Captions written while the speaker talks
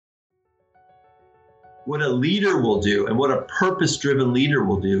what a leader will do and what a purpose-driven leader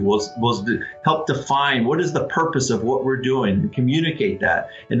will do was to help define what is the purpose of what we're doing and communicate that,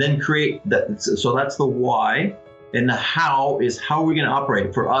 and then create that. So that's the why. And the how is how we're going to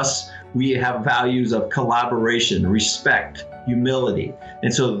operate. For us, we have values of collaboration, respect, humility.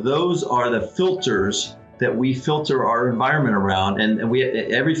 And so those are the filters that we filter our environment around. And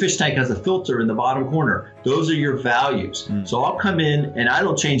every fish tank has a filter in the bottom corner. Those are your values. So I'll come in and I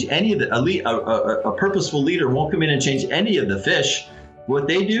don't change any of the, a purposeful leader won't come in and change any of the fish. What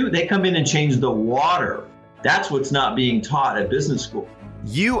they do, they come in and change the water. That's what's not being taught at business school.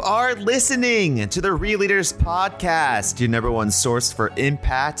 You are listening to the Real Leaders Podcast, your number one source for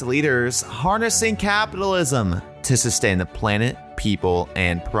impact leaders harnessing capitalism to sustain the planet, people,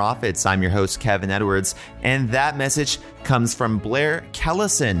 and profits. I'm your host, Kevin Edwards, and that message comes from Blair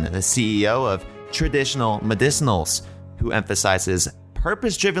Kellison, the CEO of Traditional Medicinals, who emphasizes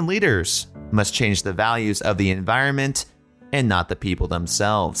purpose-driven leaders must change the values of the environment and not the people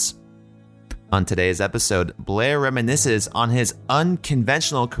themselves. On today's episode, Blair reminisces on his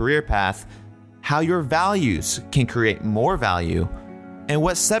unconventional career path, how your values can create more value, and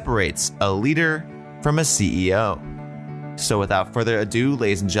what separates a leader from a CEO. So without further ado,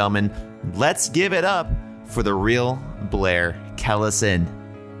 ladies and gentlemen, let's give it up for the real Blair Kellison.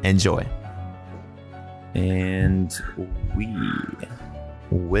 Enjoy. And we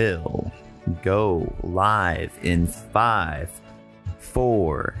will go live in 5,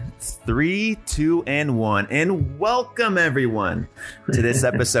 4, 3, 2, and 1. And welcome everyone to this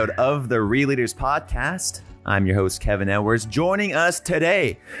episode of the Real Leaders Podcast. I'm your host, Kevin Edwards. Joining us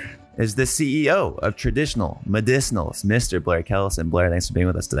today is the CEO of Traditional Medicinals, Mr. Blair Kellison. Blair, thanks for being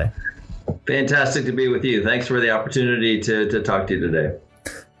with us today. Fantastic to be with you. Thanks for the opportunity to talk to you today.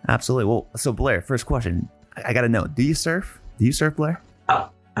 Absolutely. Well, so Blair, first question. I got to know, do you surf? Do you surf, Blair?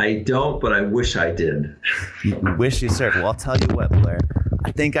 I don't, but I wish I did. You wish you surfed. Well, I'll tell you what, Blair.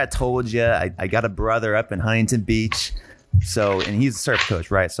 I think I told you I got a brother up in Huntington Beach. And he's a surf coach,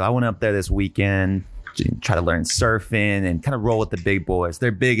 right? So I went up there this weekend, try to learn surfing and kind of roll with the big boys.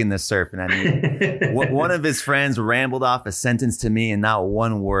 They're big in the surfing. I mean, one of his friends rambled off a sentence to me and not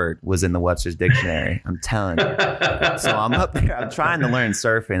one word was in the Webster's dictionary. I'm telling you. So I'm up there, I'm trying to learn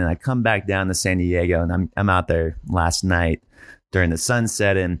surfing, and I come back down to San Diego, and I'm out there last night during the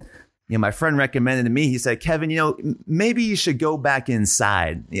sunset, and my friend recommended to me, he said, Kevin, maybe you should go back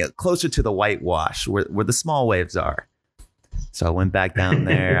inside, closer to the whitewash where the small waves are. So I went back down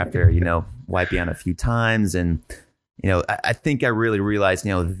there after, wiping out a few times. And, I think I really realized,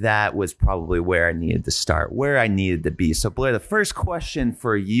 that was probably where I needed to start, where I needed to be. So Blair, the first question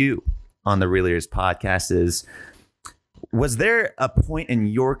for you on the Real Leaders Podcast is, was there a point in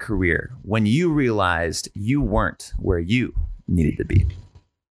your career when you realized you weren't where you needed to be?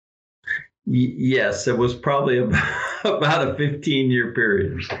 Yes, it was probably about a 15-year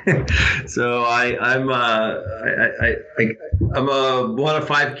period. So I'm one of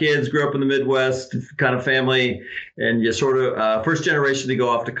 5 kids, grew up in the Midwest kind of family, and you sort of first generation to go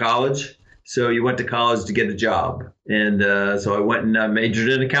off to college. So you went to college to get a job. And so I went and majored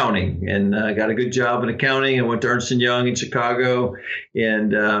in accounting, and got a good job in accounting, and went to Ernst & Young in Chicago.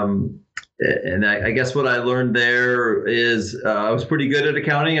 And I guess what I learned there is I was pretty good at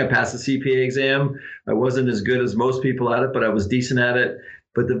accounting. I passed the CPA exam. I wasn't as good as most people at it, but I was decent at it.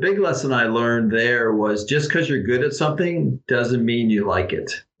 But the big lesson I learned there was just because you're good at something doesn't mean you like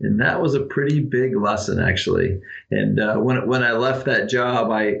it. And that was a pretty big lesson, actually. And when I left that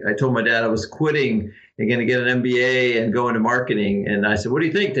job, I told my dad I was quitting and going to get an MBA and go into marketing. And I said, "What do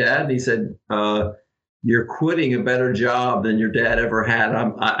you think, Dad?" And he said, "You're quitting a better job than your dad ever had.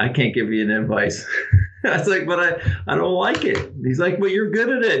 I can't give you an advice." I was like, "But I don't like it." He's like, "Well, you're good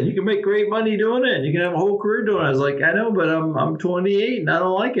at it. You can make great money doing it. You can have a whole career doing it." I was like, "I know, but I'm 28 and I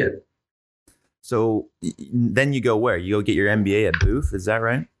don't like it." So then you go where? You go get your MBA at Booth, is that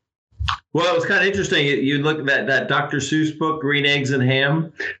right? Well, it was kind of interesting. You look at that Dr. Seuss book, Green Eggs and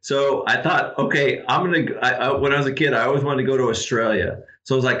Ham. So I thought, okay, when I was a kid, I always wanted to go to Australia.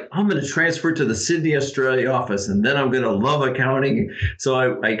 So I was like, I'm going to transfer to the Sydney, Australia office, and then I'm going to love accounting. So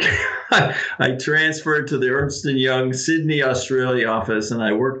I transferred to the Ernst & Young Sydney, Australia office, and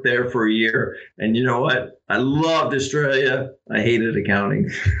I worked there for a year. And you know what? I loved Australia. I hated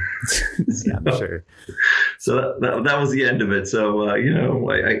accounting. Yeah, I'm sure. So that was the end of it. So,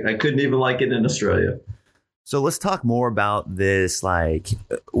 I couldn't even like it in Australia. So let's talk more about this,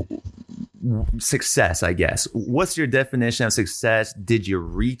 success, I guess. What's your definition of success? Did you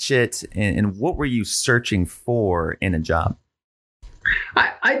reach it? And what were you searching for in a job?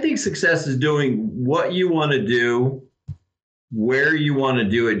 I think success is doing what you want to do, where you want to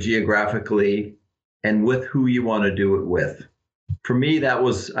do it geographically, and with who you want to do it with. For me, that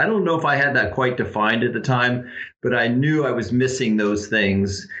was, I don't know if I had that quite defined at the time, but I knew I was missing those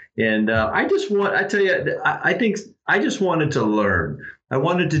things. And I tell you, I think I just wanted to learn. I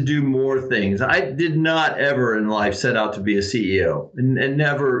wanted to do more things. I did not ever in life set out to be a CEO, and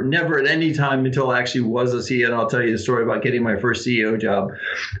never at any time until I actually was a CEO. And I'll tell you the story about getting my first CEO job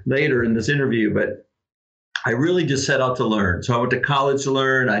later in this interview. But I really just set out to learn. So I went to college to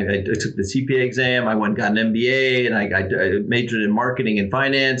learn. I took the CPA exam. I went and got an MBA, and I majored in marketing and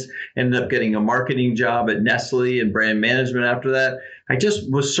finance. Ended up getting a marketing job at Nestle and brand management after that. I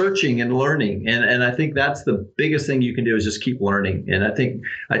just was searching and learning. And I think that's the biggest thing you can do is just keep learning. And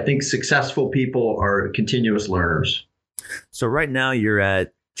I think successful people are continuous learners. So right now you're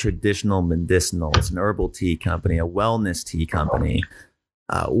at Traditional Medicinals, an herbal tea company, a wellness tea company.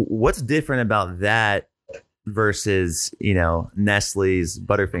 What's different about that versus, Nestle's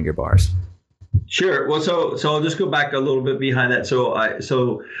Butterfinger bars? Sure. Well, so I'll just go back a little bit behind that. So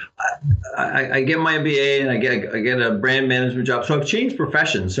I get my MBA and I get a brand management job. So I've changed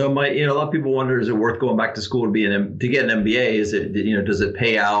professions. So a lot of people wonder, is it worth going back to school to get an MBA? Is it, does it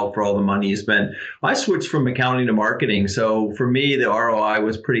pay out for all the money you spend? I switched from accounting to marketing. So for me, the ROI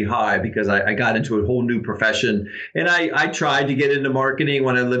was pretty high because I got into a whole new profession. And I tried to get into marketing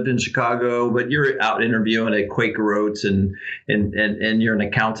when I lived in Chicago, but you're out interviewing at Quaker Oats and you're an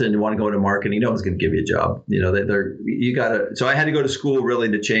accountant and you want to go into marketing. No one's going to give you a job. So I had to go to school really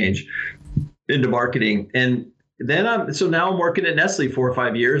to change into marketing. And then now I'm working at Nestle 4 or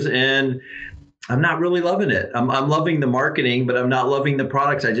 5 years and I'm not really loving it. I'm loving the marketing, but I'm not loving the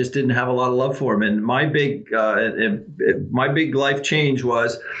products. I just didn't have a lot of love for them. And my big life change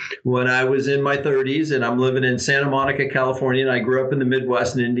was when I was in my 30s and I'm living in Santa Monica, California, and I grew up in the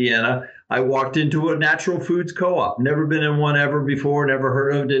Midwest in Indiana. I walked into a natural foods co-op. Never been in one ever before, never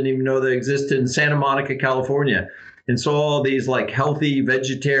heard of, didn't even know they existed in Santa Monica, California. And saw all these like healthy,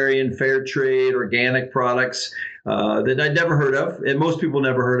 vegetarian, fair trade, organic products that I'd never heard of, and most people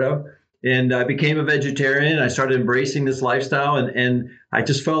never heard of. And I became a vegetarian. I started embracing this lifestyle, and I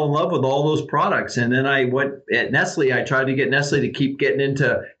just fell in love with all those products. And then I went at Nestle. I tried to get Nestle to keep getting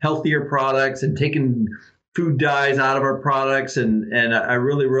into healthier products and taking food dyes out of our products. And I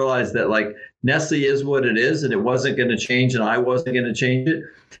really realized that like Nestle is what it is, and it wasn't going to change, and I wasn't going to change it.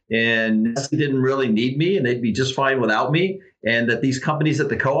 And Nestle didn't really need me, and they'd be just fine without me. And that these companies at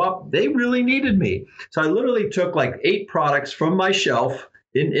the co-op, they really needed me. So I literally took like 8 products from my shelf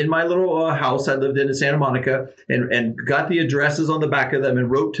in my little house I lived in Santa Monica and got the addresses on the back of them and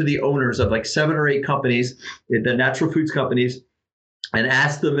wrote to the owners of like 7 or 8 companies, the natural foods companies, and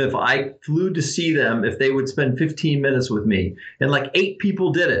asked them if I flew to see them, if they would spend 15 minutes with me. And like 8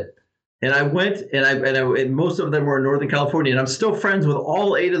 people did it. And I went and most of them were in Northern California. And I'm still friends with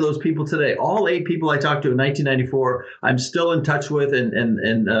all 8 of those people today. All 8 people I talked to in 1994, I'm still in touch with.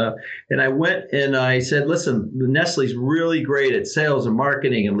 And I went and I said, listen, Nestle's really great at sales and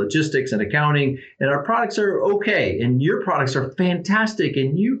marketing and logistics and accounting. And our products are okay. And your products are fantastic.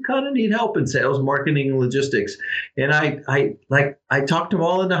 And you kind of need help in sales, marketing, and logistics. And I talked them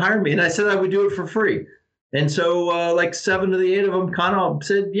all into hiring me. And I said I would do it for free. And so like 7 of the 8 of them kind of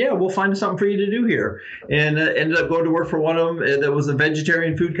said, yeah, we'll find something for you to do here. And ended up going to work for one of them that was a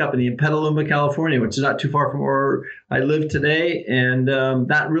vegetarian food company in Petaluma, California, which is not too far from where I live today. And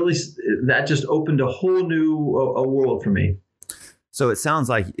that just opened a whole new world for me. So it sounds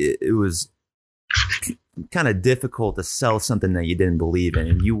like it was kind of difficult to sell something that you didn't believe in,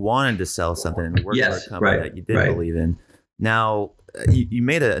 and you wanted to sell something and work for a company that you did believe in. Now, you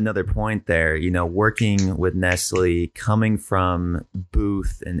made another point there, working with Nestle, coming from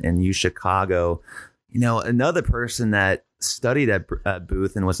Booth and U Chicago. Another person that studied at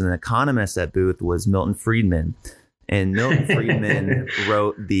Booth and was an economist at Booth was Milton Friedman. And Milton Friedman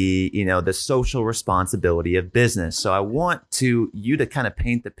wrote the social responsibility of business. So I want you to kind of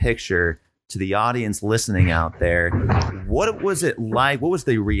paint the picture to the audience listening out there. What was it like? What was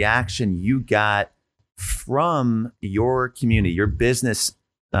the reaction you got from your community, your business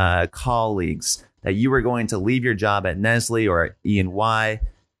colleagues, that you were going to leave your job at Nestle or at E&Y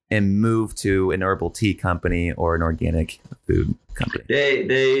and move to an herbal tea company or an organic food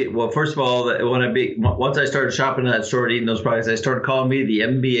company? Well, first of all, once I started shopping in that store and eating those products, they started calling me the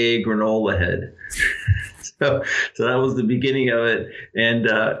MBA granola head. So that was the beginning of it. And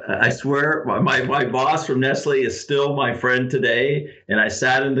I swear, my boss from Nestle is still my friend today. And I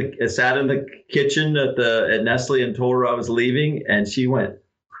sat in the kitchen at Nestle and told her I was leaving, and she went,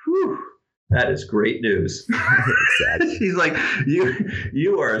 "Whew, that is great news. Exactly. She's like,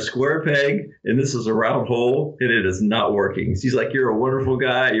 you are a square peg and this is a round hole and it is not working. She's like, you're a wonderful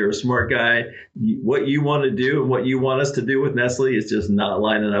guy. You're a smart guy. What you want to do and what you want us to do with Nestle is just not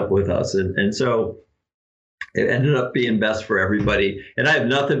lining up with us. And so it ended up being best for everybody. And I have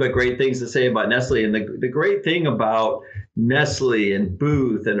nothing but great things to say about Nestle. And the great thing about Nestle and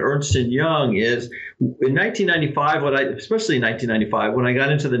Booth and Ernst & Young is in 1995, especially in 1995, when I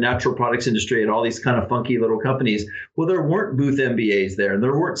got into the natural products industry and all these kind of funky little companies, well, there weren't Booth MBAs there and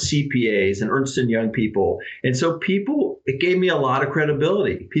there weren't CPAs and Ernst & Young people. And so it gave me a lot of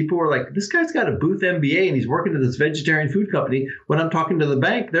credibility. People were like, this guy's got a Booth MBA and he's working at this vegetarian food company. When I'm talking to the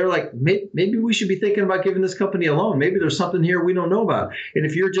bank, they're like, maybe we should be thinking about giving this company a loan. Maybe there's something here we don't know about. And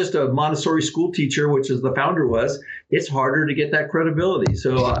if you're just a Montessori school teacher, which is the founder was, it's harder to get that credibility.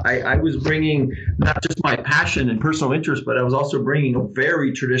 So I was bringing not just my passion and personal interest, but I was also bringing a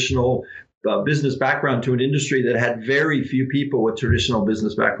very traditional business background to an industry that had very few people with traditional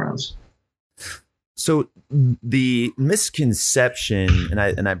business backgrounds. So the misconception,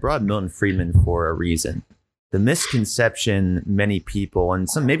 and I brought Milton Friedman for a reason. The misconception many people, and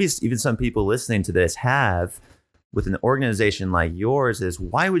maybe even some people listening to this have with an organization like yours is,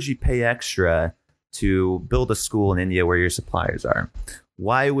 why would you pay extra to build a school in India where your suppliers are?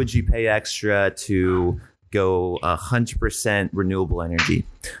 Why would you pay extra to go 100% renewable energy?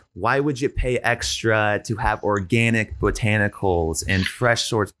 Why would you pay extra to have organic botanicals and fresh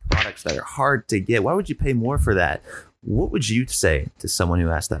sourced products that are hard to get? Why would you pay more for that? What would you say to someone who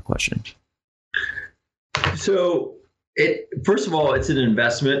asked that question? So first of all, it's an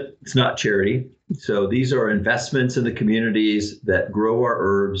investment. It's not charity. So these are investments in the communities that grow our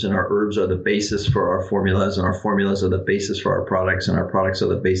herbs, and our herbs are the basis for our formulas, and our formulas are the basis for our products, and our products are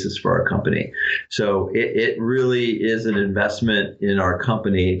the basis for our company. So it really is an investment in our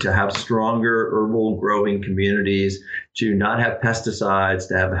company to have stronger herbal growing communities, to not have pesticides,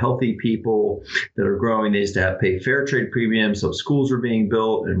 to have healthy people that are growing these, to have pay fair trade premiums, so schools are being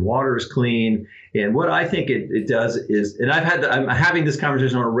built and water is clean. And what I think it does is, and I'm having this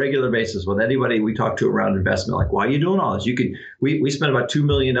conversation on a regular basis with anybody we talk to around investment, like, why are you doing all this? We spend about $2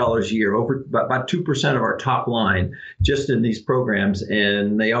 million a year, over about 2% of our top line just in these programs.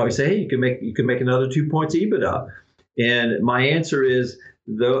 And they always say, hey, you can make another 2 points EBITDA. And my answer is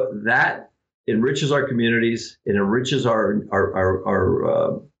that enriches our communities, it enriches our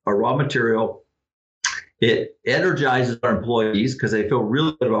raw material. It energizes our employees because they feel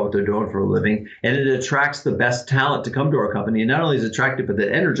really good about what they're doing for a living, and it attracts the best talent to come to our company. And not only is it attractive, but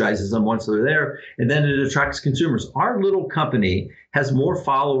it energizes them once they're there, and then it attracts consumers. Our little company has more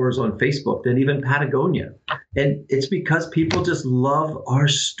followers on Facebook than even Patagonia. And it's because people just love our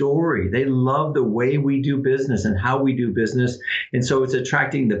story. They love the way we do business and how we do business. And so it's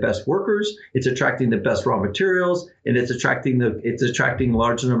attracting the best workers, it's attracting the best raw materials, and it's attracting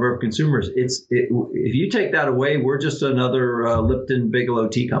large number of consumers. If you take that away, we're just another Lipton Bigelow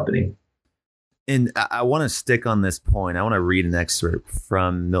tea company. And I want to stick on this point. I want to read an excerpt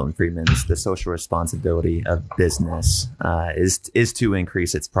from Milton Friedman's The Social Responsibility of Business is to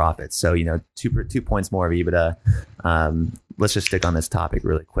increase its profits. So, 2 points more of EBITDA. Let's just stick on this topic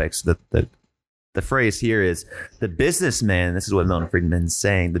really quick. So the phrase here is, the businessmen, this is what Milton Friedman's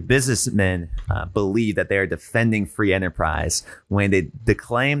saying, the businessmen believe that they are defending free enterprise when they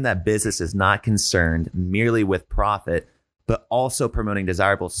claim that business is not concerned merely with profit, but also promoting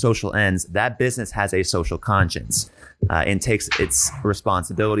desirable social ends. That business has a social conscience and takes its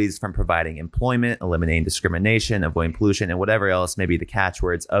responsibilities from providing employment, eliminating discrimination, avoiding pollution, and whatever else may be the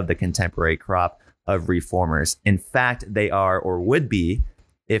catchwords of the contemporary crop of reformers. In fact, they are, or would be,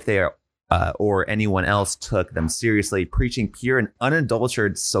 if they are, or anyone else took them seriously, preaching pure and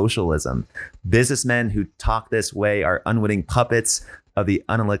unadulterated socialism. Businessmen who talk this way are unwitting puppets of the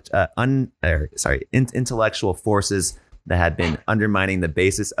intellectual forces that had been undermining the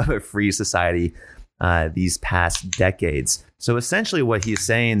basis of a free society these past decades. So essentially what he's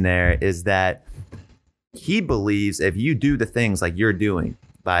saying there is that he believes if you do the things like you're doing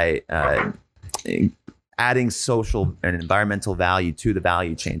by adding social and environmental value to the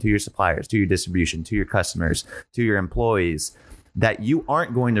value chain, to your suppliers, to your distribution, to your customers, to your employees, that you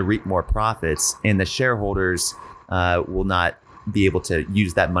aren't going to reap more profits, and the shareholders will not be able to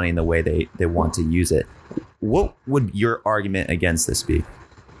use that money in the way they want to use it. What would your argument against this be?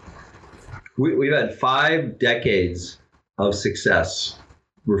 We've had 5 decades of success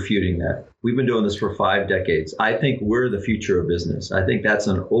refuting that. We've been doing this for 5 decades. I think we're the future of business. I think that's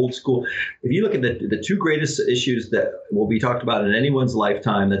an old school. If you look at the 2 greatest issues that will be talked about in anyone's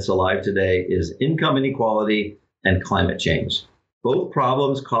lifetime that's alive today is income inequality and climate change. both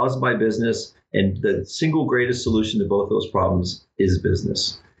problems caused by business, and the single greatest solution to both those problems is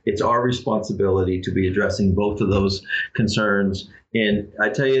business. It's our responsibility to be addressing both of those concerns. And I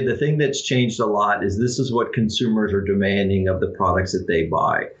tell you, the thing that's changed a lot is this is what consumers are demanding of the products that they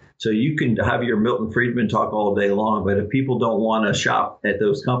buy. So you can have your Milton Friedman talk all day long, but if people don't want to shop at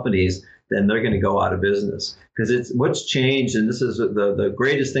those companies, then they're going to go out of business. Because it's what's changed, and this is the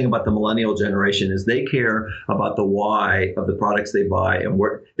greatest thing about the millennial generation, is they care about the why of the products they buy, and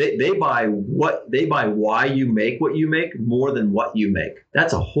where they buy why you make what you make more than what you make.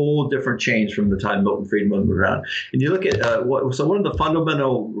 That's a whole different change from the time Milton Friedman was around. And you look at so one of the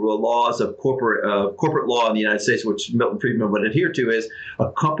fundamental laws of corporate law in the United States, which Milton Friedman would adhere to, is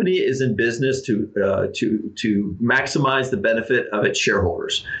a company is in business to maximize the benefit of its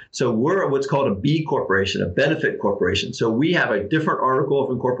shareholders. So we're what's called a B corporation, a benefit corporation. So we have a different article of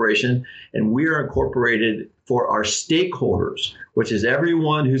incorporation, and we are incorporated for our stakeholders, which is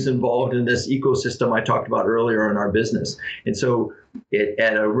everyone who's involved in this ecosystem I talked about earlier in our business. And so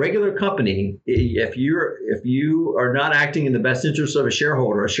at a regular company, if you are not acting in the best interest of a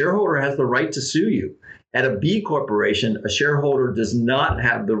shareholder has the right to sue you. At a B corporation, a shareholder does not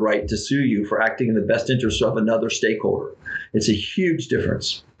have the right to sue you for acting in the best interest of another stakeholder. It's a huge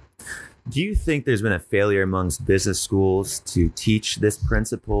difference. Do you think there's been a failure amongst business schools to teach this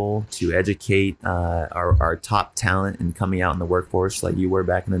principle, to educate our top talent in coming out in the workforce like you were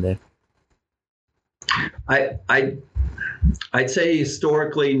back in the day? I'd say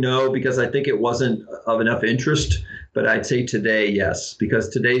historically no, because I think it wasn't of enough interest. But I'd say today yes, because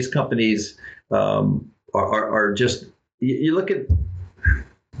today's companies are just, you look at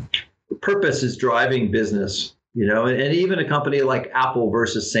purpose is driving business. And even a company like Apple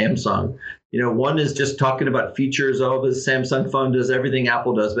versus Samsung, one is just talking about features. Oh, the Samsung phone does everything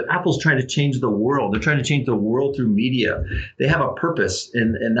Apple does, but Apple's trying to change the world. They're trying to change the world through media. They have a purpose,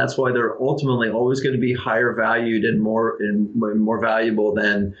 and that's why they're ultimately always going to be higher valued and more valuable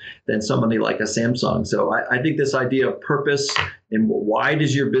than somebody like a Samsung. So I think this idea of purpose and why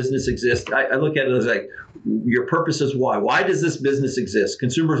does your business exist? I look at it as like your purpose is why. Why does this business exist?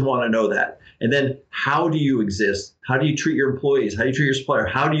 Consumers want to know that. And then how do you exist? How do you treat your employees? How do you treat your supplier?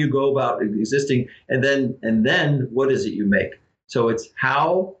 How do you go about existing? And then what is it you make? So it's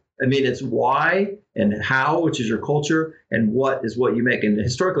how, it's why and how, which is your culture, and what is what you make. And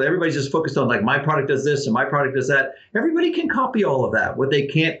historically, everybody's just focused on like my product does this and my product does that. Everybody can copy all of that. What they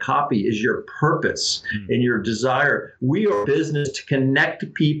can't copy is your purpose and your desire. We are business to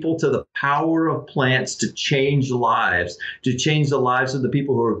connect people to the power of plants to change lives, to change the lives of the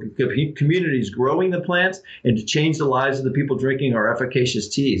people who are communities growing the plants, and to change the lives of the people drinking our efficacious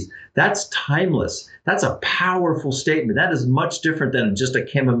teas. That's timeless. That's a powerful statement. That is much different than just a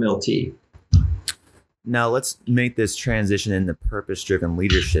chamomile tea. Now let's make this transition into purpose-driven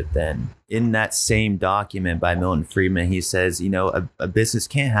leadership then. In that same document by Milton Friedman, he says, a business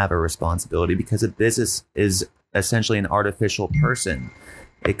can't have a responsibility because a business is essentially an artificial person.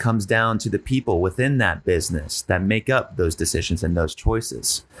 It comes down to the people within that business that make up those decisions and those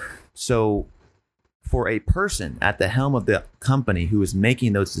choices. So for a person at the helm of the company who is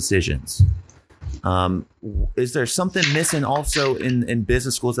making those decisions, is there something missing also in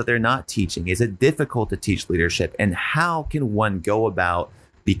business schools that they're not teaching? Is it difficult to teach leadership? And how can one go about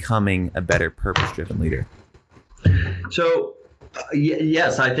becoming a better purpose-driven leader? So,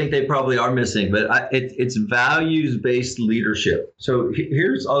 yes, I think they probably are missing, but it's values-based leadership. So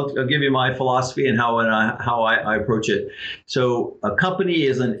I'll give you my philosophy and how I approach it. So a company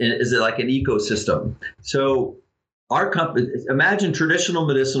is like an ecosystem. So our company, imagine traditional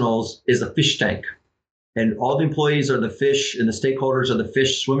medicinals is a fish tank, and all the employees are the fish, and the stakeholders are the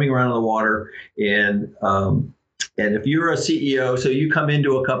fish swimming around in the water. And if you're a CEO, so you come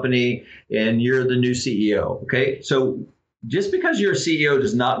into a company and you're the new CEO, okay? So just because you're a CEO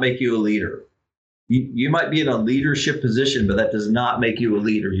does not make you a leader. You might be in a leadership position, but that does not make you a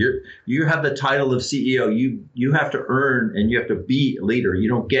leader. You have the title of CEO. You have to earn and you have to be a leader. You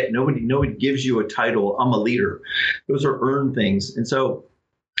don't get nobody gives you a title. I'm a leader. Those are earned things. And so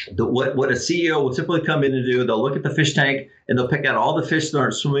what a CEO will typically come in and do, they'll look at the fish tank and they'll pick out all the fish that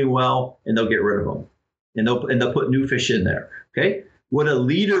aren't swimming well and they'll get rid of them. And they'll put new fish in there. Okay. What a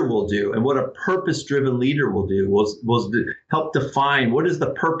leader will do and what a purpose-driven leader will do was help define what is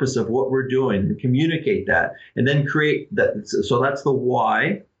the purpose of what we're doing and communicate that, and then create that. So that's the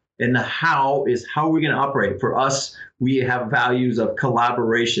why, and the how is how we're going to operate. For us, we have values of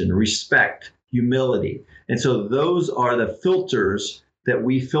collaboration, respect, humility. And so those are the filters that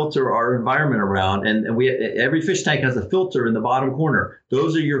we filter our environment around. And every fish tank has a filter in the bottom corner.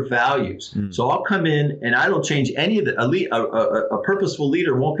 Those are your values. So I'll come in and I don't change any of a purposeful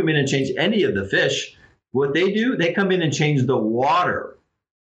leader won't come in and change any of the fish. What they do, they come in and change the water.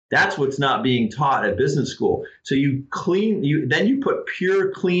 That's what's not being taught at business school. So then you put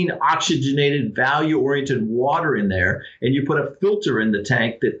pure, clean, oxygenated, value-oriented water in there, and you put a filter in the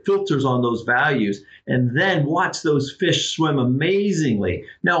tank that filters on those values, and then watch those fish swim amazingly.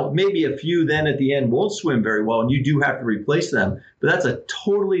 Now, maybe a few then at the end won't swim very well, and you do have to replace them, but that's a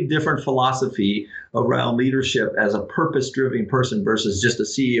totally different philosophy around leadership as a purpose-driven person versus just a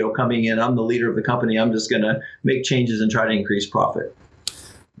CEO coming in, I'm the leader of the company, I'm just going to make changes and try to increase profit.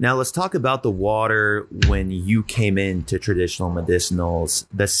 Now let's talk about the water when you came into traditional medicinals.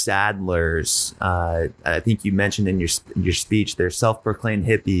 The Sadlers, I think you mentioned in your speech, they're self-proclaimed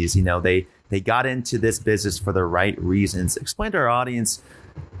hippies. You know, they got into this business for the right reasons. Explain to our audience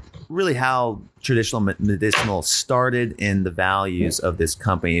really how traditional medicinal started and the values of this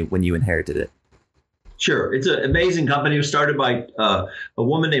company when you inherited it. Sure. It's an amazing company. It was started by a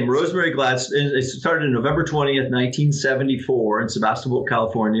woman named Rosemary Gladstone. It started on November 20th, 1974 in Sebastopol,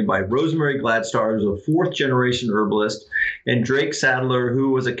 California by Rosemary Gladstone, who was a fourth generation herbalist, and Drake Sadler, who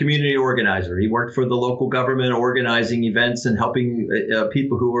was a community organizer. He worked for the local government organizing events and helping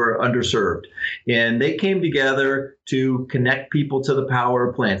people who were underserved. And they came together to connect people to the power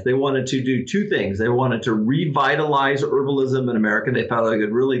of plants. They wanted to do two things. They wanted to revitalize herbalism in America. They felt like it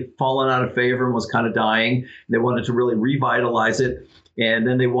had really fallen out of favor and was kind of dying. They wanted to really revitalize it. And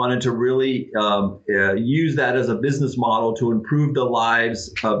then they wanted to really use that as a business model to improve the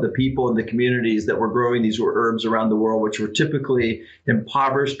lives of the people in the communities that were growing these herbs around the world, which were typically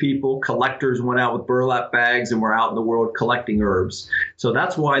impoverished people. Collectors went out with burlap bags and were out in the world collecting herbs. So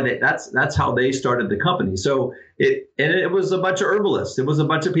that's why that's how they started the company. So it was a bunch of herbalists. It was a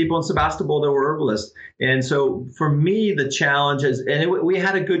bunch of people in Sebastopol that were herbalists. And so for me, the challenge is, we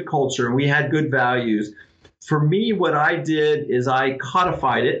had a good culture and we had good values. For me, what I did is I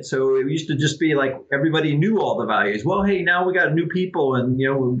codified it. So it used to just be like everybody knew all the values. Well, hey, now we got new people, and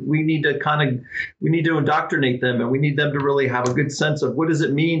we need to indoctrinate them, and we need them to really have a good sense of what does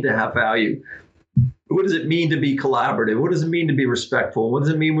it mean to have value. What does it mean to be collaborative? What does it mean to be respectful? What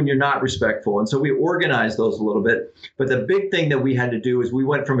does it mean when you're not respectful? And so we organized those a little bit. But the big thing that we had to do is we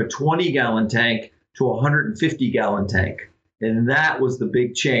went from a 20-gallon tank to a 150-gallon tank. And that was the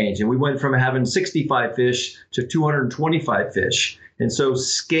big change. And we went from having 65 fish to 225 fish. And so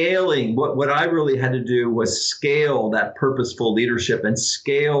scaling, what I really had to do was scale that purposeful leadership and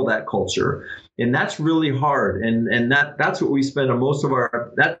scale that culture. And that's really hard. And that's what we spend on most of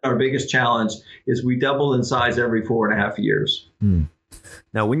that's our biggest challenge is we double in size every 4.5 years.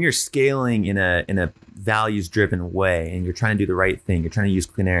 Now, when you're scaling in a values-driven way and you're trying to do the right thing, you're trying to use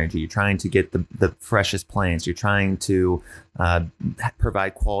clean energy, you're trying to get the freshest plants, you're trying to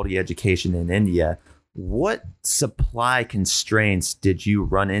provide quality education in India, what supply constraints did you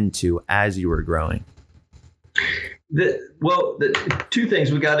run into as you were growing? The two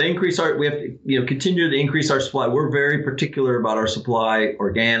things. We have to continue to increase our supply. We're very particular about our supply.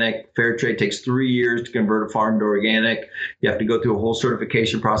 Organic, fair trade takes 3 years to convert a farm to organic. You have to go through a whole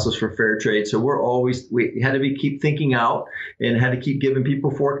certification process for fair trade. So we had to keep thinking out and had to keep giving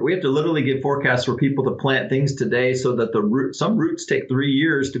people we have to literally give forecasts for people to plant things today so that some roots take 3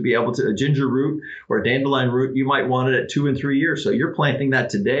 years to be able to, a ginger root or a dandelion root, you might want it at 2 and 3 years. So you're planting that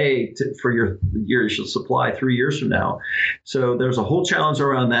today for your supply 3 years from now. So there's a whole challenge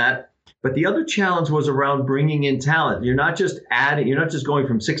around that. But the other challenge was around bringing in talent. You're not just going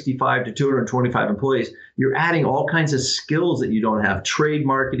from 65 to 225 employees. You're adding all kinds of skills that you don't have, trade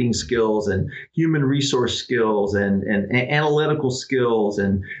marketing skills and human resource skills and analytical skills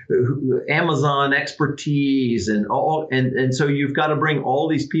and Amazon expertise and so you've got to bring all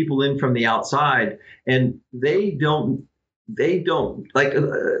these people in from the outside, and they don't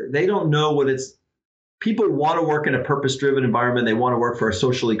know what it's. People want to work in a purpose-driven environment. They want to work for a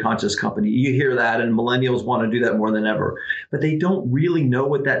socially conscious company. You hear that, and millennials want to do that more than ever. But they don't really know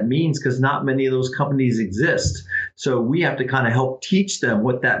what that means because not many of those companies exist. So we have to kind of help teach them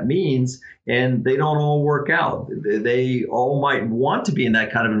what that means, and they don't all work out. They all might want to be in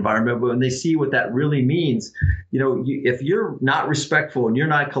that kind of environment, but when they see what that really means, if you're not respectful and you're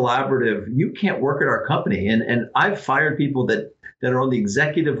not collaborative, you can't work at our company. And I've fired people that are on the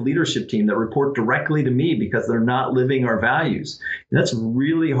executive leadership team that report directly to me because they're not living our values. And that's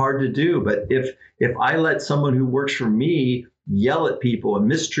really hard to do. But if I let someone who works for me yell at people and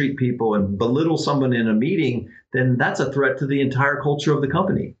mistreat people and belittle someone in a meeting, then that's a threat to the entire culture of the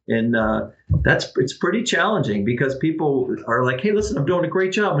company. And it's pretty challenging because people are like, hey, listen, I'm doing a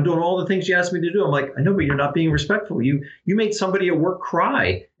great job. I'm doing all the things you asked me to do. I'm like, I know, but you're not being respectful. You made somebody at work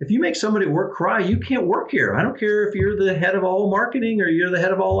cry. If you make somebody at work cry, you can't work here. I don't care if you're the head of all marketing or you're the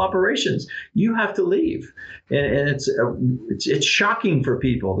head of all operations. You have to leave. And it's shocking for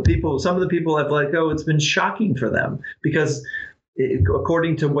people. Some of the people have let go. It's been shocking for them because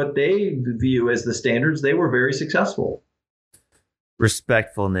according to what they view as the standards, they were very successful.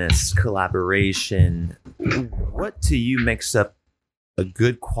 Respectfulness, collaboration. What to you makes up a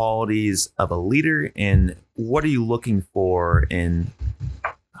good qualities of a leader, and what are you looking for in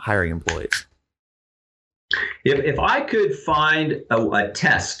hiring employees? If I could find a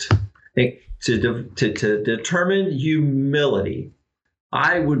test to determine humility,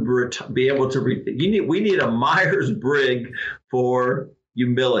 I would be able to we need a Myers-Briggs for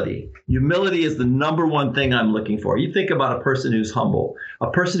humility. Humility is the number one thing I'm looking for. You think about a person who's humble. A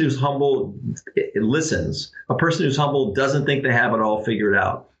person who's humble listens. A person who's humble doesn't think they have it all figured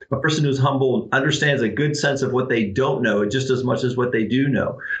out. A person who's humble understands a good sense of what they don't know just as much as what they do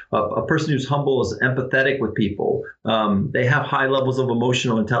know. A person who's humble is empathetic with people. They have high levels of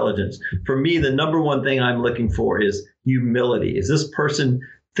emotional intelligence. For me, the number one thing I'm looking for is humility. Is this person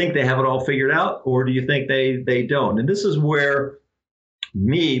think they have it all figured out, or do you think they don't? And this is where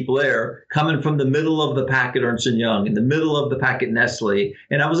me, Blair, coming from the middle of the pack at Ernst & Young, in the middle of the pack at Nestle,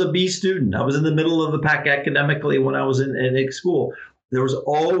 and I was a B student. I was in the middle of the pack academically when I was in school. There was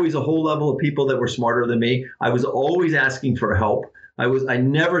always a whole level of people that were smarter than me. I was always asking for help. I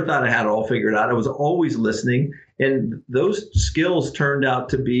never thought I had it all figured out. I was always listening. And those skills turned out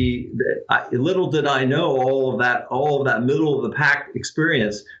to be, little did I know, all of that middle of the pack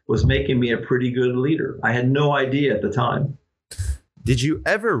experience was making me a pretty good leader. I had no idea at the time. Did you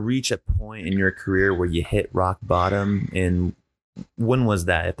ever reach a point in your career where you hit rock bottom? And when was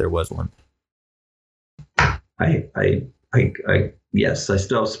that, if there was one? Yes, I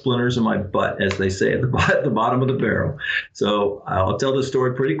still have splinters in my butt, as they say, at the bottom of the barrel. So I'll tell the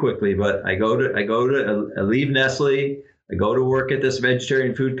story pretty quickly. But I leave Nestle. I go to work at this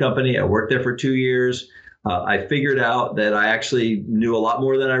vegetarian food company. I worked there for 2 years. I figured out that I actually knew a lot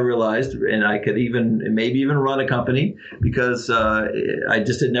more than I realized, and I could maybe even run a company because I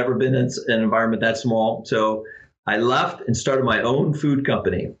just had never been in an environment that small. So I left and started my own food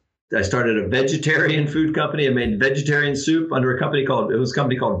company. I started a vegetarian food company. I made vegetarian soup under a company called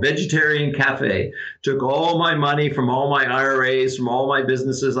Vegetarian Cafe. Took all my money from all my IRAs, from all my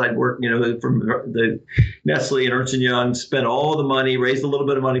businesses I'd worked, from the Nestle and Ernst & Young, spent all the money, raised a little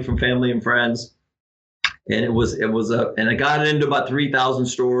bit of money from family and friends. And and I got it into about 3,000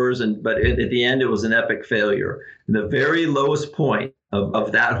 stores, but at the end, it was an epic failure. And the very lowest point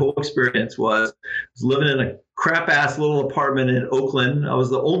of that whole experience was living in a crap ass little apartment in Oakland. I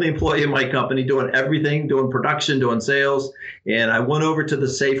was the only employee in my company doing everything, doing production, doing sales. And I went over to the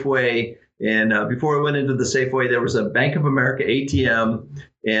Safeway. And before I went into the Safeway, there was a Bank of America ATM.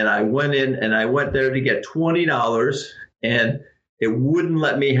 And I went in and I went there to get $20. And it wouldn't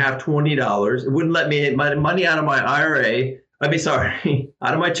let me have $20. It wouldn't let me my money out of my IRA.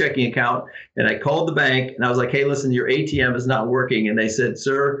 Out of my checking account. And I called the bank and I was like, hey, listen, your ATM is not working. And they said,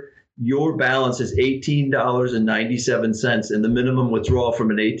 sir, your balance is $18.97. And the minimum withdrawal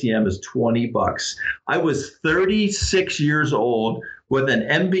from an ATM is $20. I was 36 years old with an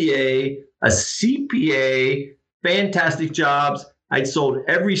MBA, a CPA, fantastic jobs. I'd sold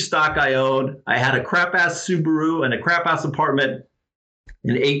every stock I owned. I had a crap ass Subaru and a crap ass apartment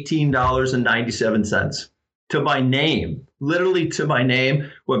and $18.97 to my name, literally to my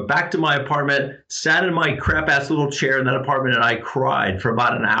name. Went back to my apartment, sat in my crap ass little chair in that apartment, and I cried for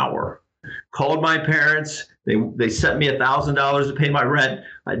about an hour. Called my parents. They sent me $1,000 to pay my rent.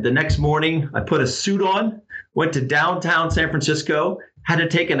 The next morning, I put a suit on, went to downtown San Francisco, had to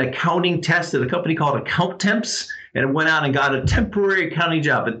take an accounting test at a company called AccountTemps, and went out and got a temporary accounting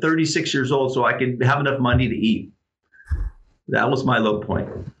job at 36 years old so I could have enough money to eat. That was my low point.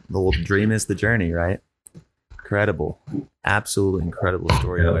 The whole dream is the journey, right? Incredible. Absolutely incredible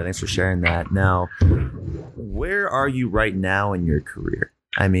story. Yeah. Thanks for sharing that. Now, where are you right now in your career?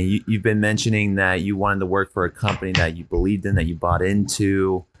 I mean, you've been mentioning that you wanted to work for a company that you believed in, that you bought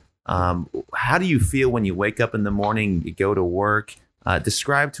into. How do you feel when you wake up in the morning, you go to work?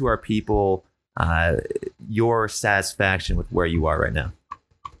 Describe to our people your satisfaction with where you are right now.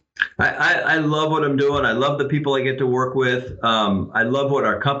 I love what I'm doing. I love the people I get to work with. I love what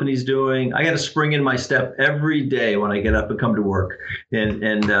our company's doing. I got a spring in my step every day when I get up and come to work,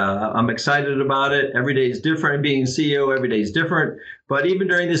 and I'm excited about it. Every day is different. Being CEO, every day is different. But even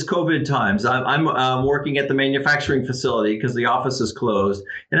during this COVID times, I'm working at the manufacturing facility because the office is closed,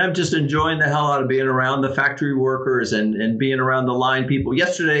 and I'm just enjoying the hell out of being around the factory workers and being around the line people.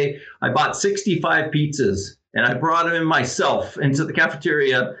 Yesterday, I bought 65 pizzas. And I brought them in myself into the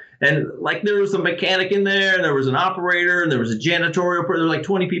cafeteria. And like there was a mechanic in there, and there was an operator, and there was a janitorial person. There were like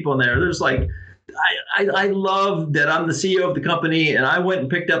 20 people in there. There's like, I love that I'm the CEO of the company, and I went and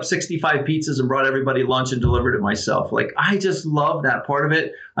picked up 65 pizzas and brought everybody lunch and delivered it myself. Like, I just love that part of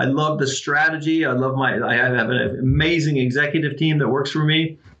it. I love the strategy. I have an amazing executive team that works for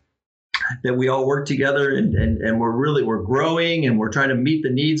me, that we all work together, and we're growing, and we're trying to meet the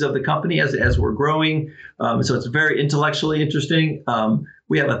needs of the company as we're growing. So it's very intellectually interesting.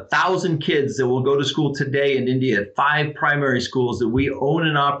 We have 1,000 kids that will go to school today in India at 5 primary schools that we own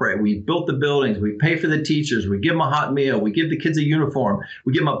and operate. We built the buildings. We pay for the teachers. We give them a hot meal. We give the kids a uniform.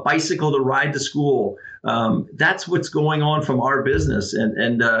 We give them a bicycle to ride to school. That's what's going on from our business.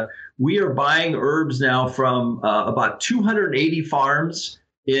 And we are buying herbs now from about 280 farms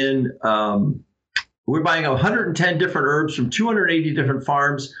we're buying 110 different herbs from 280 different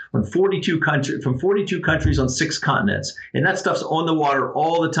farms from 42 countries on 6 continents. And that stuff's on the water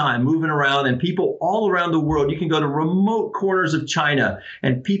all the time, moving around, and people all around the world. You can go to remote corners of China,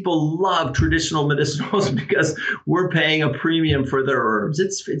 and people love traditional medicinals because we're paying a premium for their herbs.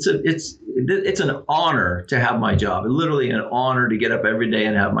 It's an honor to have my job. Literally an honor to get up every day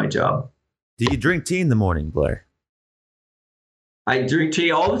and have my job. Do you drink tea in the morning, Blair? I drink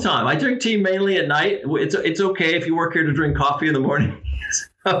tea all the time. I drink tea mainly at night. It's okay if you work here to drink coffee in the morning.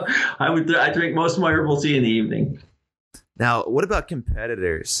 So I drink most of my herbal tea in the evening. Now, what about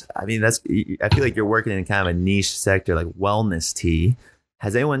competitors? I mean, I feel like you're working in kind of a niche sector like wellness tea.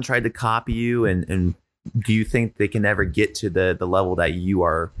 Has anyone tried to copy you, and do you think they can ever get to the level that you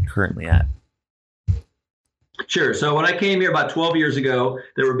are currently at? Sure. So when I came here about 12 years ago,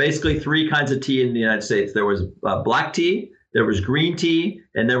 there were basically 3 kinds of tea in the United States. There was black tea, there was green tea,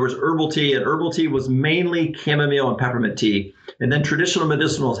 and there was herbal tea. And herbal tea was mainly chamomile and peppermint tea. And then traditional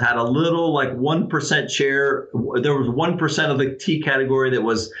medicinals had a little, like 1% share. There was 1% of the tea category that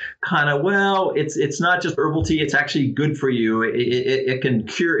was kind of, well, it's not just herbal tea. It's actually good for you. It can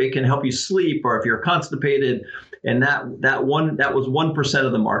cure. It can help you sleep, or if you're constipated. And that was 1%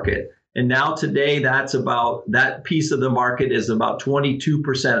 of the market. And now today, that piece of the market is about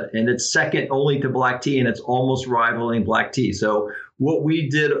 22%, and it's second only to black tea, and it's almost rivaling black tea. So what we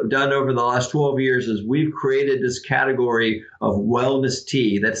done over the last 12 years is we've created this category of wellness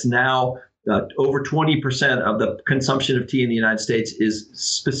tea that's now over 20% of the consumption of tea in the United States is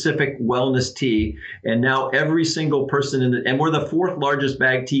specific wellness tea. And now every single person and we're the 4th largest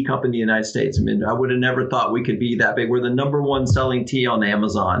bagged tea company in the United States. I mean, I would have never thought we could be that big. We're the number 1 selling tea on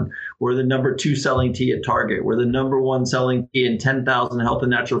Amazon. We're the number 2 selling tea at Target. We're the number 1 selling tea in 10,000 health and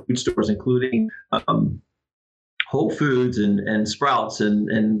natural food stores, including Whole Foods and Sprouts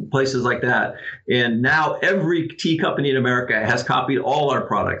and places like that. And now every tea company in America has copied all our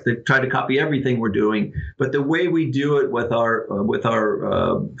products. They've tried to copy everything we're doing. But the way we do it with our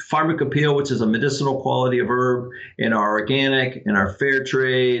Pharmacopeal, which is a medicinal quality of herb, and our organic and our fair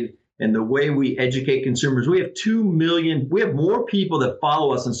trade, and the way we educate consumers, we have 2 million. We have more people that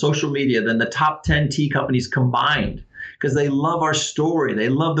follow us on social media than the top 10 tea companies combined, because they love our story. They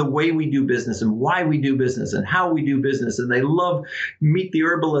love the way we do business and why we do business and how we do business. And they love Meet the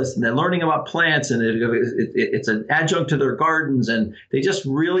Herbalist, and they're learning about plants, and it's an adjunct to their gardens. And they just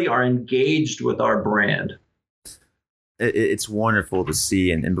really are engaged with our brand. It's wonderful to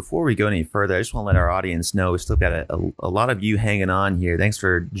see. And before we go any further, I just want to let our audience know we still got a lot of you hanging on here. Thanks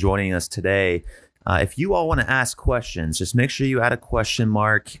for joining us today. If you all want to ask questions, just make sure you add a question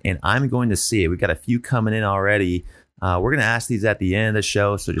mark, and I'm going to see it. We've got a few coming in already. We're going to ask these at the end of the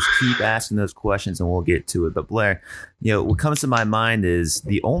show, so just keep asking those questions and we'll get to it. But Blair, what comes to my mind is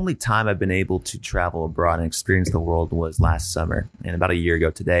the only time I've been able to travel abroad and experience the world was last summer. And about a year ago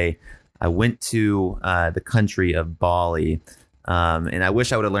today, I went to the country of Bali. And I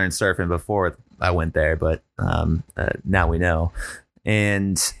wish I would have learned surfing before I went there, but now we know.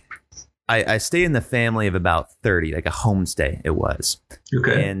 And I stayed in the family of about 30, like a homestay it was.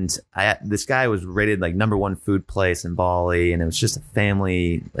 Okay. And this guy was rated like #1 food place in Bali, and it was just a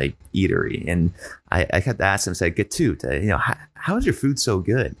family like eatery. And I kept asking him, said, Gatut, how is your food so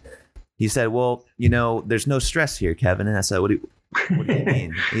good? He said, well, there's no stress here, Kevin. And I said, what do you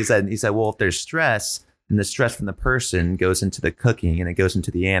mean? He said, well, if there's stress, And the stress from the person goes into the cooking, and it goes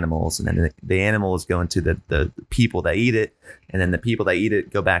into the animals, and then the animals go into the people that eat it, and then the people that eat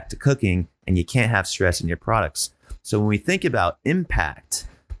it go back to cooking, and you can't have stress in your products. So when we think about impact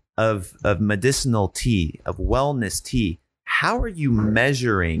of medicinal tea, of wellness tea, how are you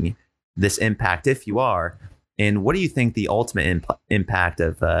measuring this impact, if you are? And what do you think the ultimate impact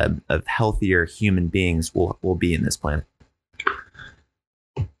of healthier human beings will be in this planet?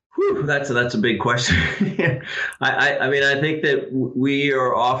 Whew, that's a big question. I mean, I think that we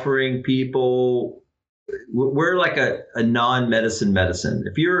are offering people. We're like a non-medicine medicine.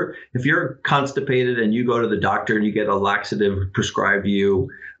 If you're constipated and you go to the doctor and you get a laxative prescribed you,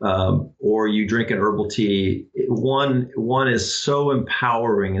 or you drink an herbal tea, one is so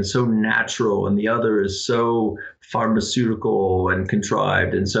empowering and so natural, and the other is so pharmaceutical and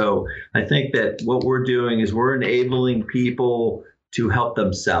contrived. And so I think that what we're doing is we're enabling people to help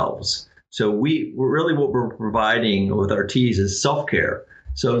themselves. So we're really, what we're providing with our teas is self-care.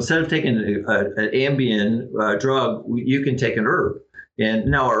 So instead of taking an Ambien drug, you can take an herb. And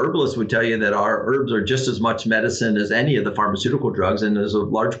now our herbalists would tell you that our herbs are just as much medicine as any of the pharmaceutical drugs. And there's a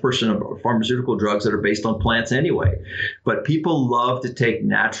large portion of pharmaceutical drugs that are based on plants anyway. But people love to take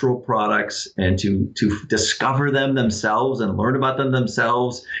natural products and to discover them themselves and learn about them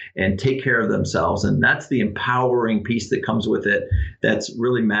themselves and take care of themselves. And that's the empowering piece that comes with it. That's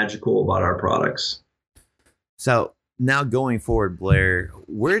really magical about our products. So now going forward, Blair,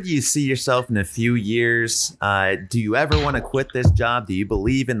 where do you see yourself in a few years? Do you ever want to quit this job? Do you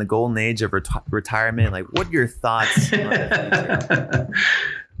believe in the golden age of retirement? Like, what are your thoughts on the future?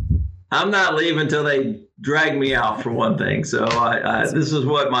 I'm not leaving until they drag me out, for one thing. So this is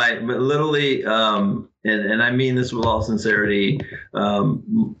what literally, and I mean this with all sincerity,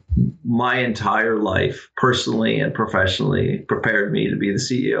 my entire life, personally and professionally, prepared me to be the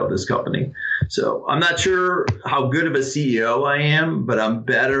CEO of this company. So I'm not sure how good of a CEO I am, but I'm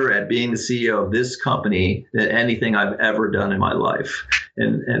better at being the CEO of this company than anything I've ever done in my life.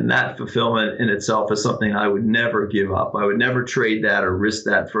 And that fulfillment in itself is something I would never give up. I would never trade that or risk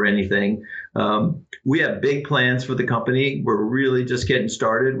that for anything. We have big plans for the company. We're really just getting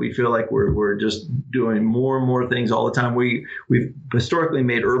started. We feel like we're just doing more and more things all the time. We've historically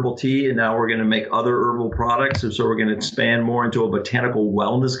made herbal tea, and now we're going to make other herbal products. And so we're going to expand more into a botanical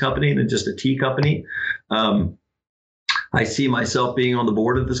wellness company than just a tea company. I see myself being on the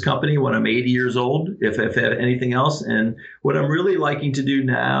board of this company when I'm 80 years old, if anything else. And what I'm really liking to do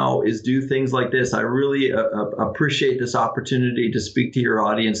now is do things like this. I really appreciate this opportunity to speak to your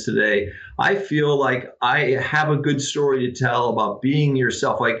audience today. I feel like I have a good story to tell about being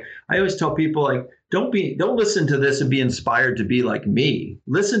yourself. Like I always tell people, like, don't listen to this and be inspired to be like me.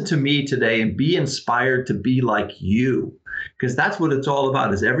 Listen to me today and be inspired to be like you. Because that's what it's all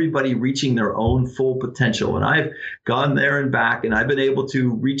about, is everybody reaching their own full potential. And I've gone there and back, and I've been able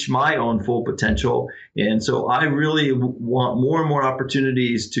to reach my own full potential. And so I really want more and more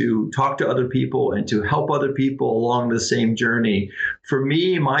opportunities to talk to other people and to help other people along the same journey. For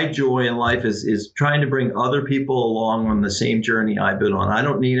me, my joy in life is trying to bring other people along on the same journey I've been on. I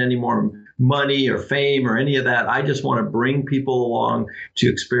don't need any more money or fame or any of that. I just want to bring people along to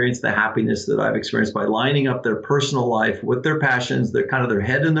experience the happiness that I've experienced by lining up their personal life with their passions, their kind of their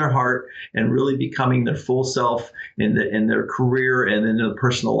head and their heart, and really becoming their full self in their career and in their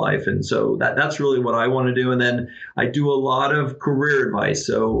personal life. And so that's really what I want to do. And then I do a lot of career advice.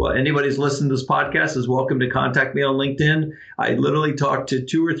 So anybody who's listening to this podcast is welcome to contact me on LinkedIn. I literally talk to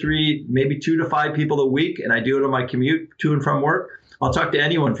 2 or 3, maybe 2 to 5 people a week, and I do it on my commute to and from work. I'll talk to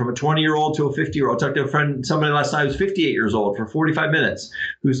anyone from a 20-year-old to a 50-year-old. I'll talk to somebody last night who's 58 years old for 45 minutes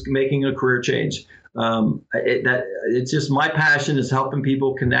who's making a career change. It's just my passion is helping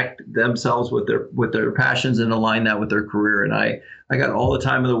people connect themselves with their passions and align that with their career. And I got all the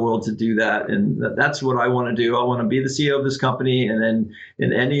time in the world to do that. And that's what I want to do. I want to be the CEO of this company. And then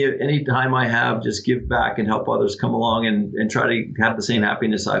in any time I have, just give back and help others come along and try to have the same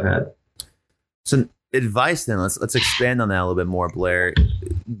happiness I've had. So advice then, let's expand on that a little bit more, Blair.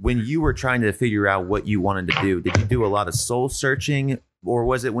 When you were trying to figure out what you wanted to do, did you do a lot of soul searching, or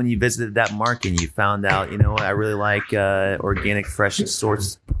was it when you visited that market and you found out, I really like organic, fresh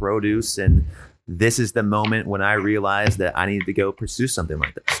sourced produce, and this is the moment when I realized that I needed to go pursue something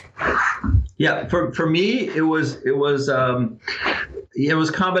like this? Yeah, for me, it was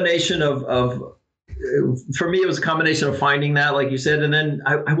a combination of. For me, it was a combination of finding that, like you said, and then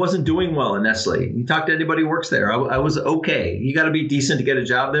I wasn't doing well in Nestle. You talk to anybody who works there. I was okay. You got to be decent to get a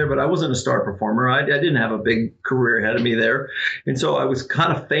job there, but I wasn't a star performer. I didn't have a big career ahead of me there. And so I was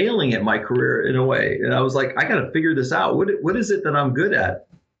kind of failing at my career in a way. And I was like, I got to figure this out. What is it that I'm good at?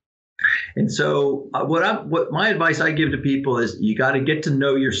 And so what my advice I give to people is you got to get to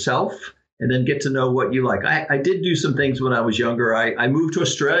know yourself and then get to know what you like. I did do some things when I was younger. I moved to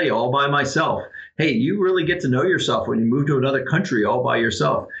Australia all by myself. Hey, you really get to know yourself when you move to another country all by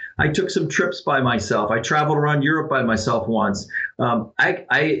yourself. I took some trips by myself. I traveled around Europe by myself once.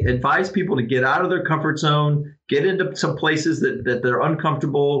 I advise people to get out of their comfort zone, get into some places that they're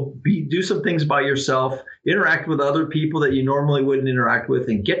uncomfortable, do some things by yourself, interact with other people that you normally wouldn't interact with,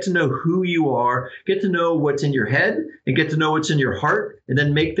 and get to know who you are, get to know what's in your head, and get to know what's in your heart, and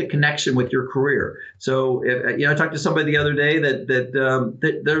then make the connection with your career. So, I talked to somebody the other day that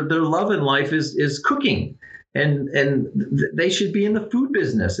their love in life is cooking. And they should be in the food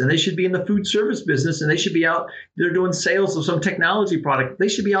business, and they should be in the food service business, and they should be out there doing sales of some technology product. They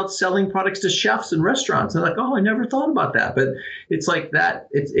should be out selling products to chefs and restaurants. And they're like, oh, I never thought about that. But it's like that.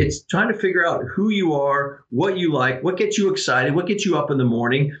 It's trying to figure out who you are, what you like, what gets you excited, what gets you up in the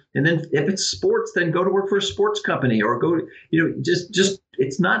morning. And then if it's sports, then go to work for a sports company or go, just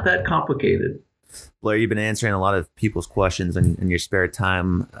it's not that complicated. Blair, you've been answering a lot of people's questions in your spare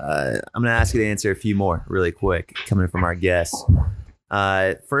time. I'm going to ask you to answer a few more really quick, coming from our guests.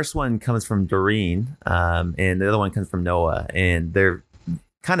 First one comes from Doreen, and the other one comes from Noah, and they're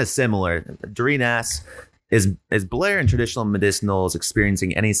kind of similar. Doreen asks, is Blair and Traditional Medicinals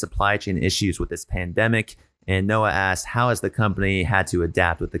experiencing any supply chain issues with this pandemic? And Noah asks, how has the company had to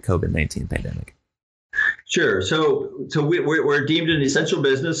adapt with the COVID-19 pandemic? Sure. So we're deemed an essential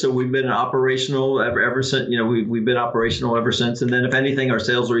business. So we've been operational ever since. We've been operational ever since. And then, if anything, our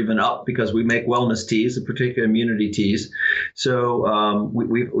sales are even up because we make wellness teas, in particular immunity teas. So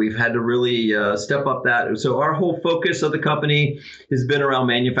we've had to really step up that. So our whole focus of the company has been around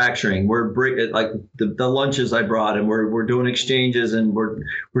manufacturing. We're like the lunches I brought, and we're doing exchanges, and we're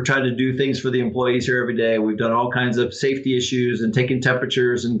trying to do things for the employees here every day. We've done all kinds of safety issues and taking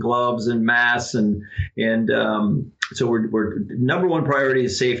temperatures and gloves and masks and so we're number one priority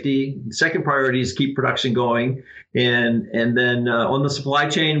is safety. Second priority is keep production going. And then on the supply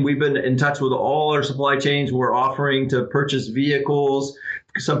chain, we've been in touch with all our supply chains. We're offering to purchase vehicles.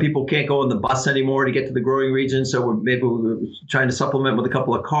 Some people can't go on the bus anymore to get to the growing region. So we're trying to supplement with a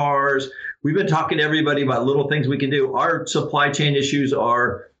couple of cars. We've been talking to everybody about little things we can do. Our supply chain issues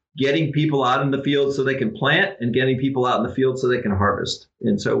are getting people out in the field so they can plant and getting people out in the field so they can harvest.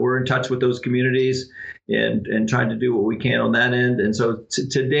 And so we're in touch with those communities and trying to do what we can on that end. And so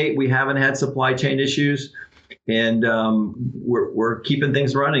to date, we haven't had supply chain issues, and we're keeping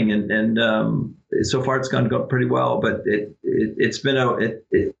things running. And so far it's gone pretty well, but it's been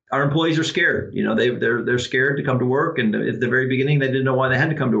our employees are scared. They're scared to come to work. And at the very beginning, they didn't know why they had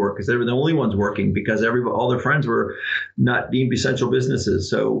to come to work because they were the only ones working because all their friends were not deemed essential businesses.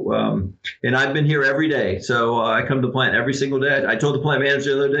 So, and I've been here every day. So I come to the plant every single day. I told the plant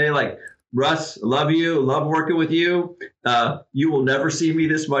manager the other day, like, Russ, love you, love working with you. You will never see me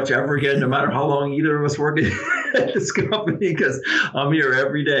this much ever again, no matter how long either of us working at this company, because I'm here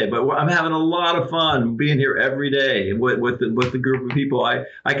every day. But I'm having a lot of fun being here every day with the group of people.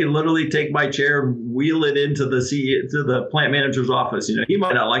 I can literally take my chair and wheel it into the plant manager's office. He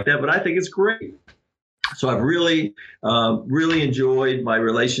might not like that, but I think it's great. So I've really enjoyed my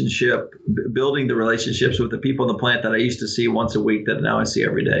relationship, building the relationships with the people in the plant that I used to see once a week that now I see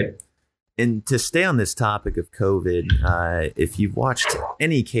every day. And to stay on this topic of COVID, if you've watched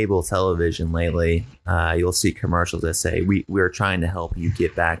any cable television lately, you'll see commercials that say, we're trying to help you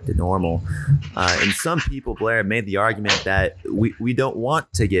get back to normal. And some people, Blair, made the argument that we don't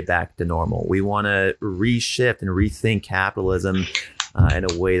want to get back to normal. We want to reshift and rethink capitalism in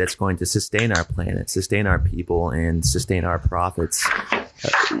a way that's going to sustain our planet, sustain our people, and sustain our profits.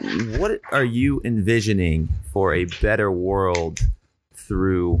 What are you envisioning for a better world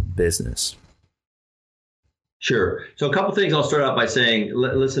through business? Sure. So a couple things I'll start out by saying,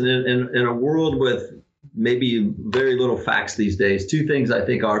 listen, in a world with maybe very little facts these days, two things I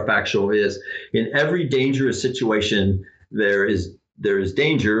think are factual is in every dangerous situation, there is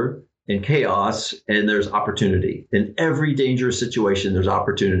danger and chaos, and there's opportunity. In every dangerous situation, there's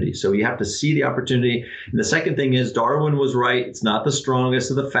opportunity. So you have to see the opportunity. And the second thing is Darwin was right. It's not the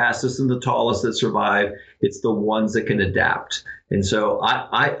strongest or the fastest and the tallest that survive. It's the ones that can adapt. And so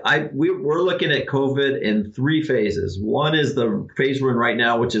we're looking at COVID in three phases. One is the phase we're in right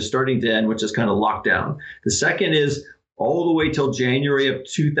now, which is starting to end, which is kind of lockdown. The second is all the way till January of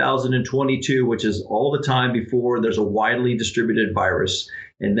 2022, which is all the time before there's a widely distributed virus.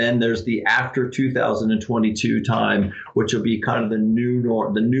 And then there's the after 2022 time, which will be kind of the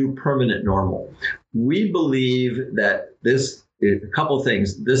new permanent normal. We believe that a couple of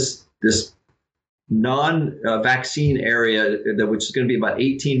things, this non-vaccine area, which is going to be about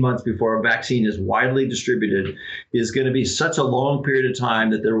 18 months before a vaccine is widely distributed, is going to be such a long period of time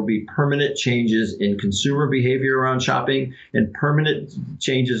that there will be permanent changes in consumer behavior around shopping and permanent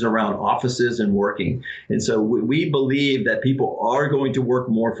changes around offices and working. And so we believe that people are going to work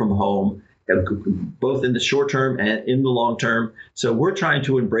more from home, both in the short term and in the long term. So we're trying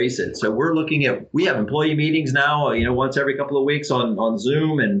to embrace it. So we're looking at, we have employee meetings now, once every couple of weeks on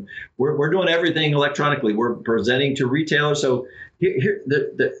Zoom, and we're doing everything electronically. We're presenting to retailers. So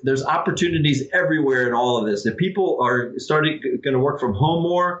there's opportunities everywhere in all of this. The people are going to work from home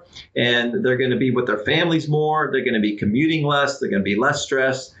more, and they're going to be with their families more. They're going to be commuting less. They're going to be less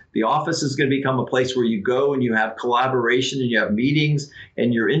stressed. The office is going to become a place where you go and you have collaboration and you have meetings,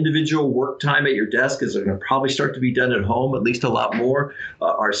 and your individual work time at your desk is going to probably start to be done at home, at least a lot more.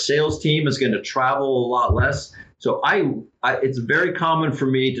 Our sales team is going to travel a lot less. So it's very common for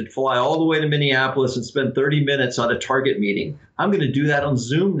me to fly all the way to Minneapolis and spend 30 minutes on a Target meeting. I'm going to do that on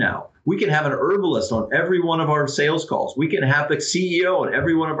Zoom now. We can have an herbalist on every one of our sales calls. We can have the CEO on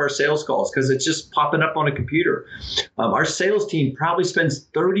every one of our sales calls because it's just popping up on a computer. Our sales team probably spends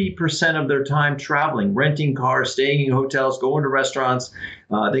 30% of their time traveling, renting cars, staying in hotels, going to restaurants.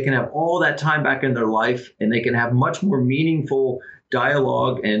 They can have all that time back in their life, and they can have much more meaningful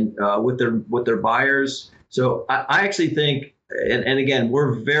dialogue and with their buyers. So I actually think, and again,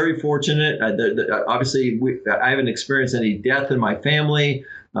 we're very fortunate. Obviously, I haven't experienced any death in my family.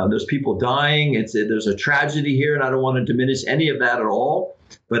 There's people dying. There's a tragedy here, and I don't want to diminish any of that at all.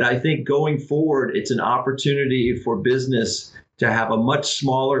 But I think going forward, it's an opportunity for business to have a much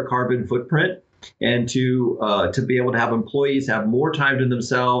smaller carbon footprint, and to be able to have employees have more time to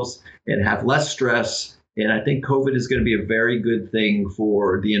themselves and have less stress. And I think COVID is going to be a very good thing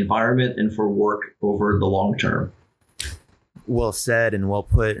for the environment and for work over the long term. Well said and well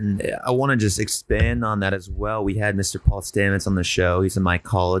put. And I want to just expand on that as well. We had Mr. Paul Stamets on the show. He's a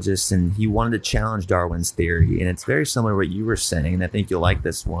mycologist, and he wanted to challenge Darwin's theory. And it's very similar to what you were saying. And I think you'll like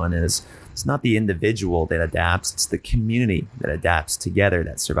this one. Is it's not the individual that adapts, it's the community that adapts together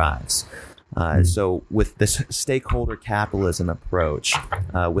that survives. So with this stakeholder capitalism approach,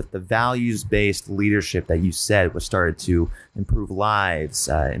 with the values-based leadership that you said was started to improve lives,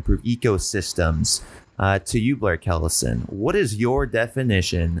 improve ecosystems, to you, Blair Kellison, what is your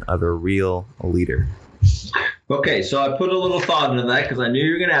definition of a real leader? Okay, so I put a little thought into that because I knew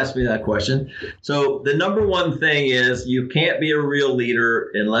you were going to ask me that question. So the number one thing is you can't be a real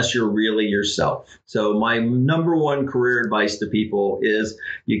leader unless you're really yourself. So my number one career advice to people is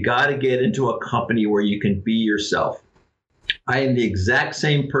you got to get into a company where you can be yourself. I am the exact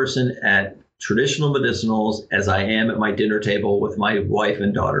same person at Traditional Medicinals as I am at my dinner table with my wife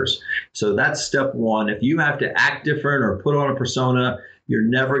and daughters. So that's step one. If you have to act different or put on a persona, you're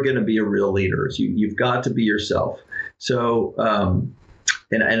never going to be a real leader. So you've got to be yourself. So,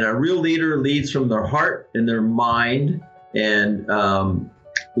 and a real leader leads from their heart and their mind. And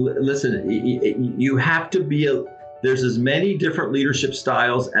listen, you have to be there's as many different leadership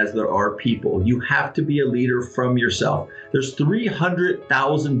styles as there are people. You have to be a leader from yourself. There's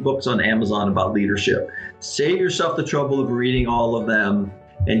 300,000 books on Amazon about leadership. Save yourself the trouble of reading all of them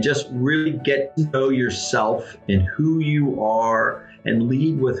and just really get to know yourself and who you are and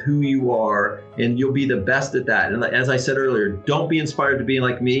lead with who you are, and you'll be the best at that. And as I said earlier, don't be inspired to be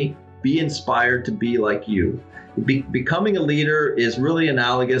like me, be inspired to be like you. Becoming a leader is really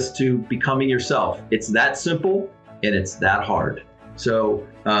analogous to becoming yourself. It's that simple and it's that hard. So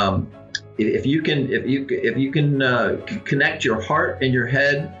if you can connect your heart and your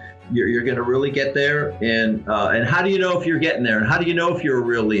head, you're going to really get there. And how do you know if you're getting there? And how do you know if you're a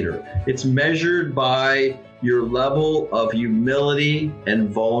real leader? It's measured by your level of humility and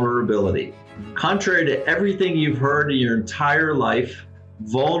vulnerability. Contrary to everything you've heard in your entire life,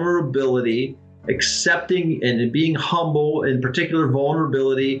 vulnerability, accepting and being humble, in particular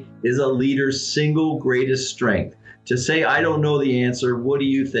vulnerability, is a leader's single greatest strength. To say, I don't know the answer, what do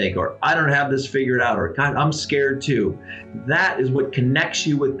you think? Or I don't have this figured out, or God, I'm scared too. That is what connects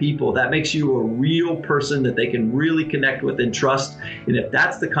you with people. That makes you a real person that they can really connect with and trust. And if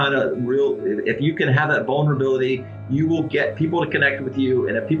that's the kind of if you can have that vulnerability, you will get people to connect with you.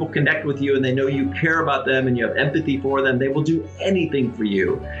 And if people connect with you and they know you care about them and you have empathy for them, they will do anything for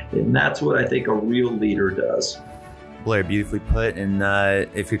you. And that's what I think a real leader does. Blair, beautifully put. And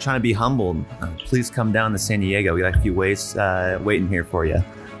if you're trying to be humbled, please come down to San Diego. We got a few ways waiting here for you.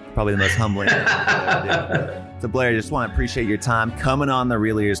 Probably the most humbling thing to do. So Blair, I just want to appreciate your time coming on the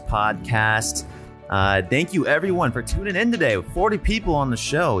Real Leaders podcast. Thank you everyone for tuning in today. 40 people on the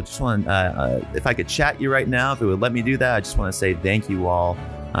show. Just want if I could chat you right now, if it would let me do that, I just want to say thank you all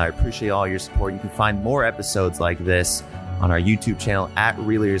I appreciate all your support. You can find more episodes like this on our YouTube channel at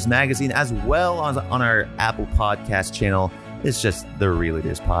Real Leaders Magazine, as well as on our Apple Podcast channel. It's just the Real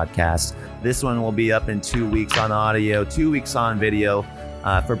Leaders Podcast. This one will be up in 2 weeks on audio, 2 weeks on video.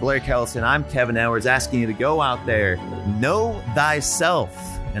 For Blair Kellison, I'm Kevin Edwards, asking you to go out there, know thyself,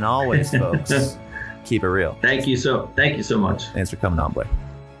 and always, folks, keep it real. Thank you so much. Thanks for coming on, Blair.